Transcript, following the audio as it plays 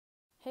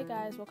Hey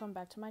guys, welcome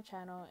back to my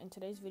channel. In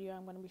today's video,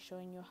 I'm going to be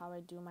showing you how I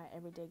do my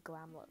everyday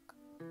glam look.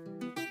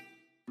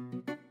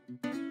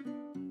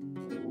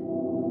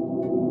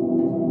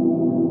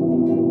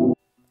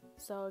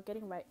 So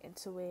getting right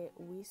into it,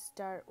 we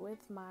start with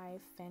my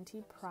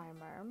Fenty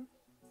primer.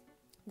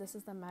 This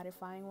is the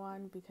mattifying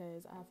one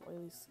because I have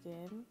oily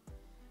skin.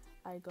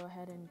 I go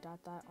ahead and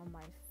dot that on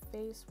my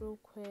face real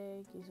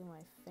quick using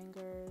my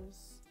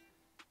fingers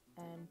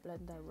and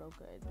blend that real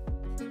good.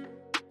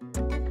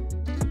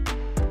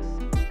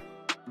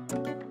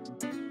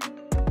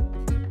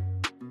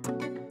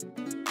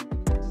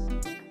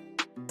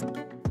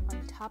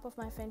 On top of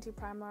my Fenty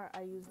primer,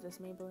 I use this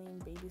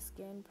Maybelline Baby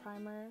Skin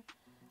primer.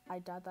 I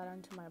dot that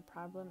onto my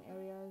problem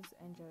areas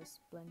and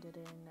just blend it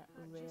in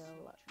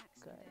real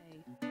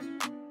good.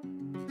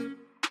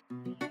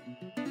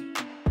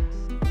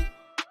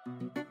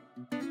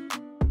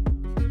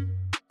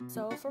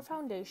 So for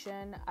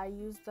foundation, I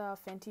use the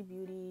Fenty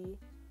Beauty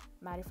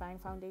mattifying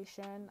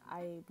foundation.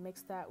 I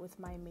mix that with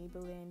my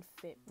Maybelline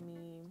Fit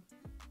Me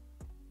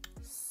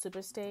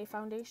Superstay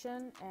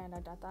foundation and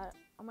I dot that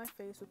on my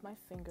face with my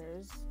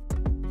fingers.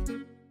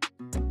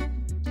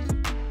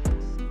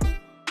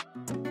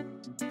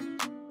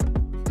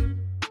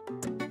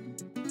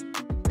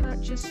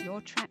 Purchase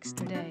your tracks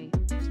today.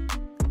 Got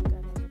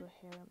a little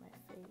hair on my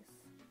face.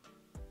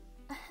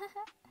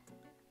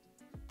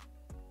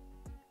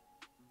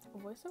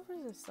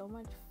 Voiceovers are so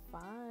much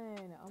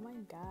fun. Oh my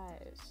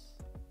gosh.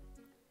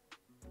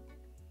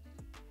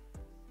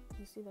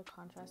 You see the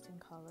contrasting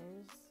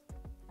colors?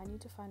 I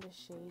need to find a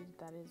shade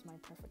that is my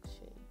perfect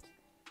shade.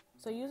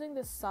 So using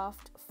this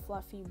soft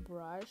fluffy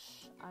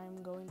brush,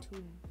 I'm going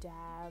to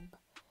dab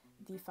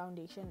the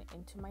foundation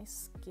into my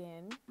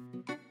skin.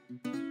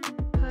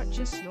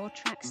 Purchase your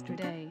tracks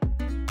today.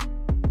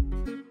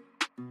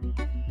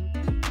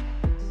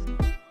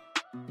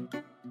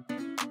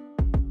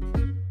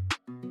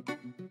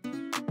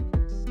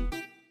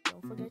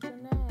 Don't forget your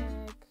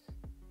neck.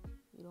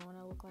 You don't want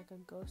to look like a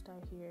ghost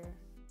out here.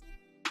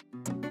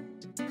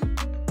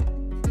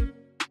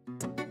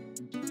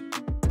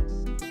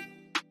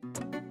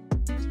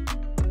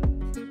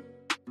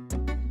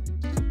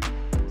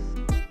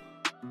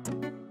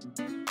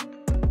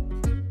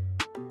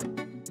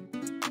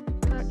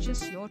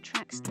 Purchase your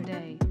tracks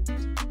today.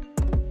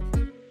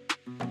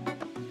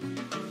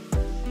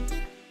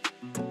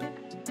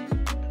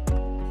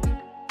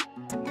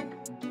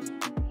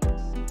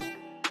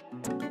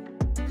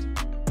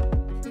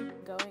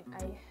 Going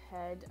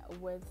ahead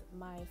with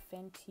my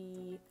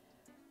Fenty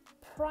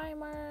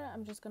primer,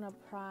 I'm just gonna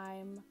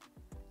prime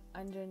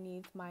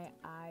underneath my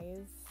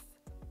eyes.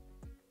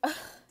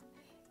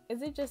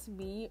 Is it just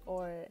me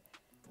or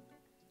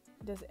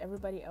does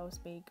everybody else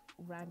make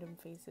random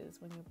faces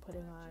when you're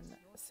putting on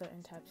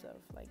certain types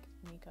of like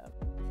makeup?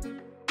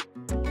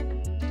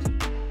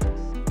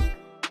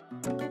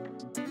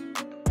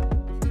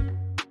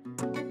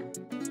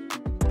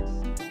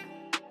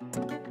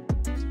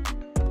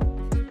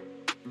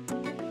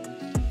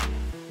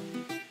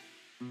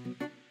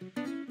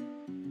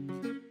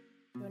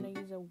 I'm gonna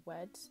use a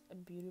wet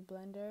beauty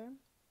blender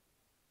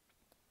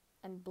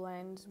and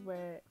blend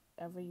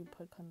wherever you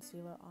put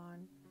concealer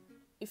on.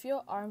 If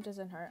your arm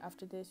doesn't hurt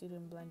after this, you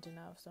didn't blend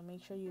enough. So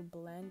make sure you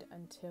blend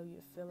until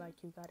you feel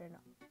like you got an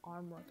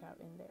arm workout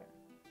in there.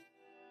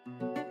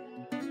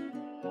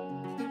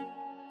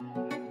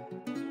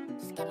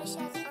 Skimmishes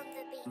on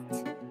the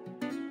beat.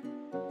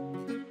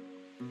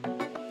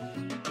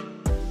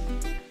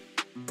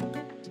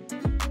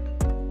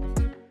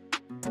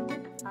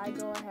 I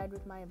go ahead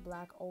with my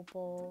black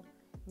opal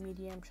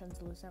medium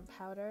translucent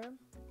powder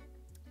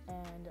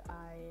and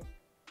I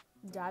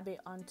dab it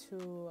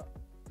onto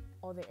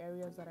all the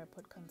areas that I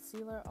put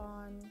concealer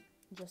on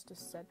just to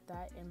set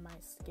that in my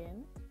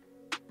skin.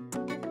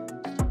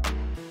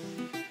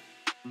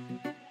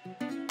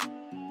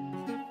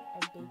 I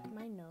bake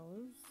my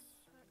nose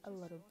a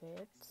little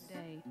bit.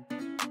 Today.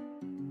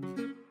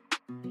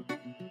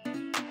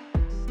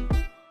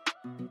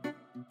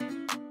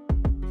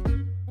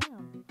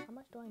 Damn, how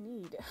much do I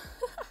need?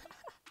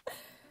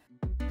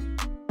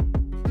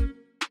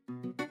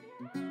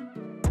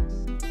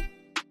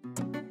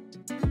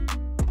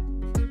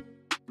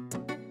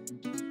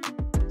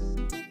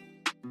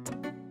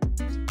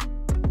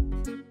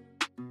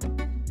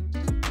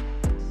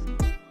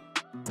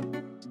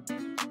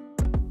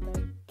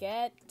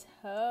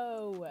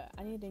 Ghetto.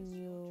 I need a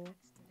new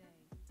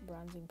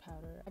bronzing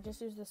powder. I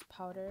just use this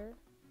powder,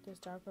 this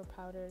darker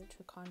powder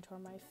to contour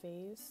my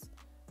face.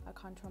 I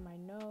contour my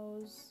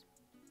nose,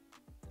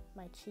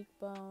 my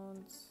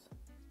cheekbones,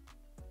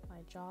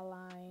 my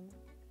jawline,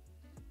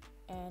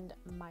 and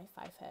my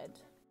 5-head.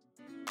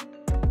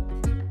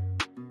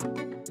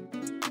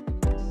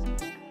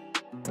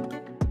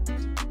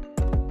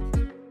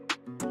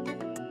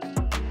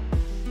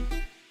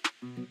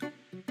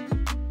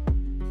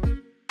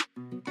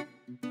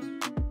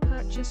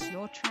 Purchase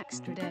your tracks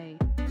today.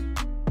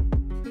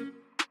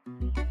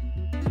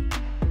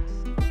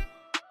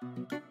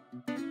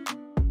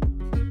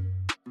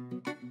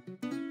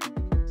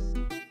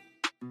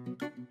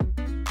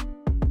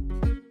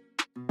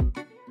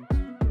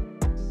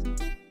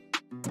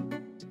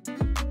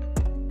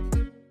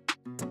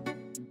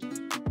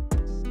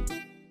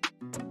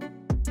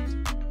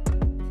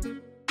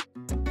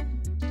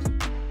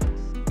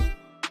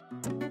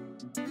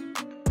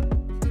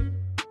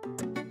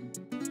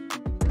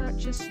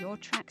 Purchase your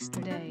tracks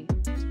today.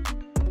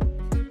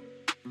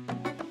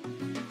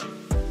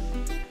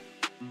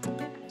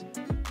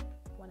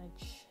 Want to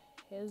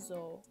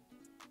chisel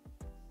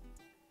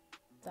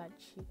that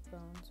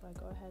cheekbone, so I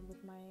go ahead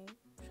with my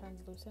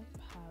translucent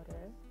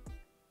powder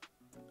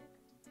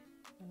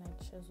and I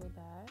chisel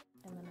that,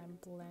 and then I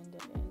blend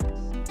it in.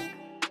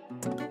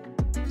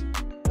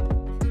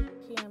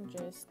 Here I'm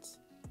just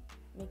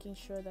making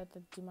sure that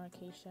the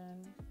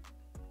demarcation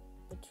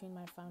between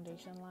my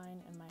foundation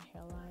line and my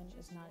hairline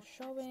is not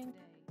showing,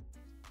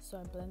 so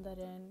I blend that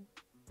in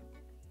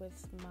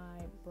with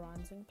my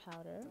bronzing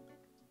powder,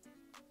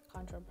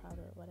 contour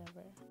powder,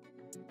 whatever.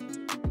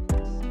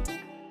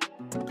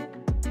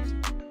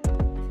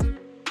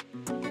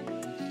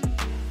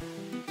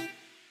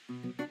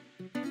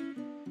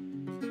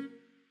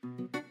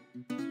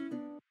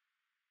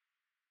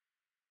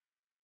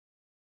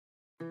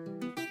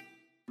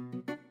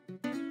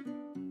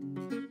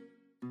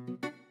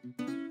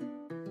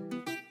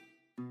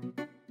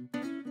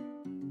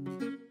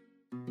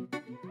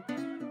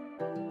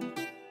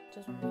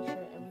 Just want to make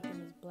sure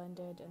everything is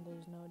blended and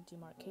there's no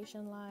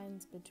demarcation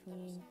lines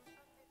between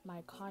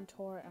my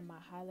contour and my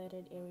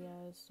highlighted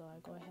areas, so I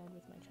go ahead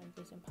with my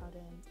translucent powder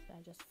and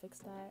I just fix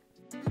that.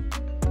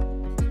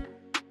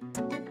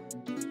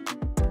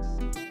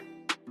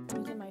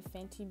 Using my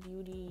Fenty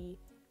Beauty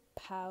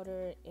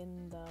powder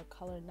in the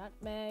color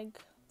Nutmeg,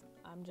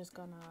 I'm just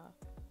gonna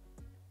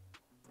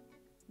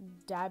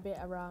dab it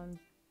around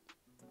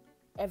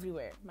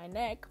everywhere, my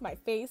neck, my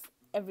face,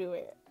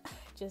 everywhere,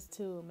 just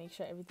to make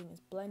sure everything is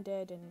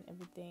blended and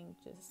everything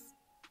just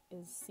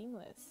is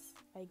seamless,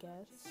 I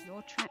guess.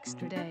 Your tracks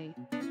today.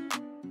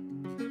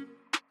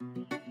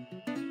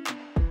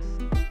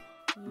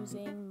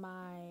 Using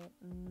my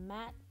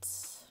MAC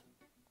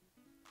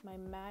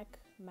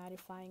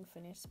mattifying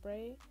finish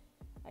spray,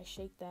 I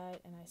shake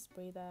that and I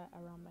spray that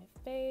around my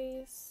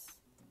face.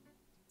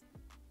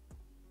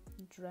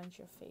 Drench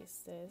your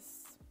face,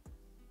 sis.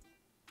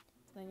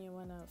 Then you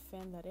want to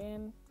fan that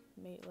in,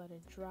 let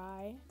it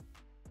dry.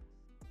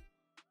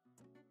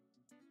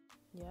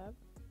 Yep,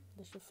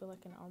 this should feel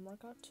like an arm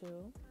workout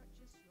too.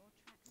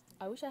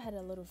 I wish I had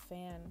a little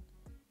fan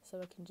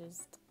so I can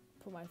just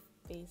put my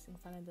face in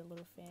front of the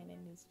little fan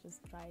and it's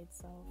just dry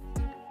itself.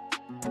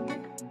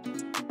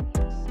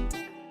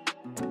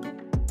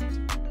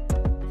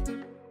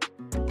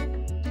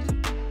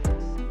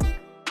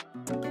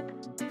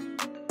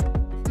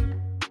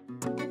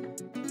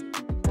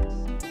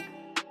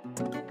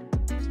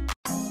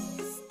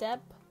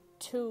 Step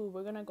 2,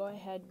 we're gonna go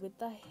ahead with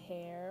the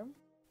hair.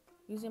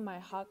 Using my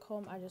hot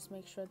comb, I just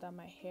make sure that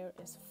my hair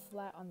is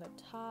flat on the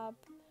top,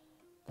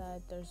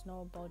 that there's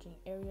no bulging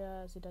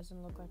areas, it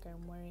doesn't look like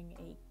I'm wearing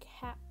a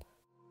cap.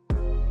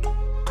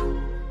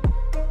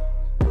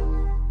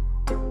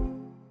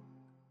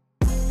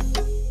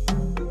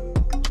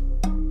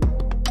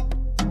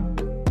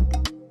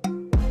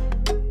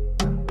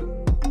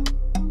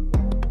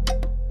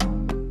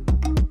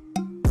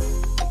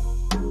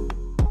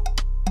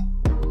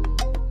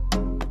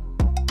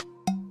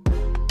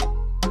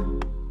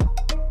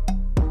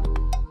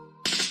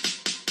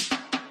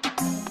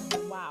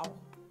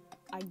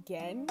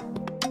 Again.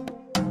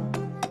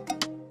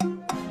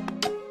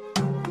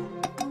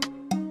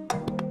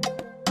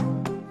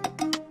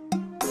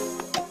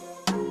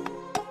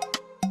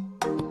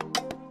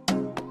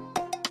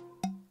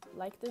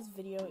 Like this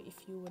video if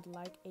you would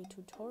like a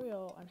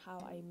tutorial on how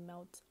I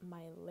melt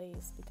my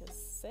lace, because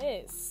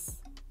sis,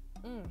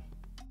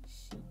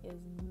 she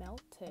is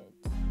melted.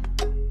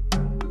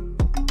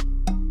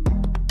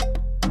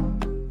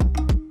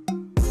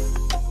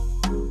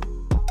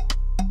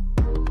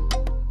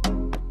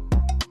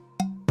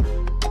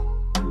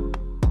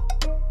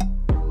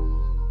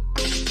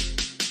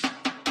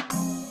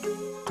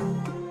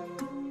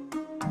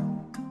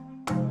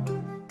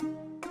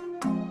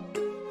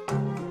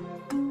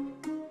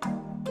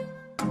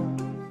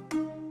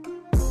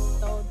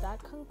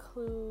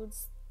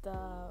 Concludes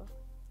the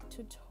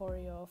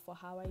tutorial for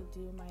how I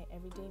do my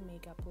everyday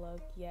makeup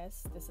look.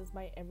 Yes, this is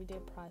my everyday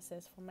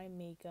process for my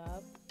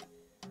makeup.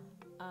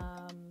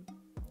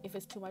 If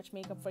it's too much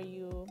makeup for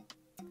you,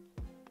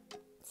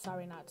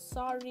 sorry not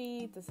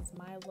sorry, this is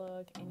my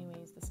look.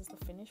 Anyways, this is the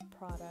finished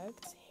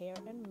product, hair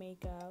and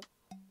makeup.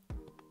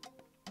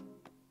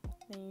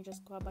 Then you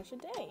just go about your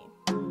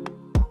day.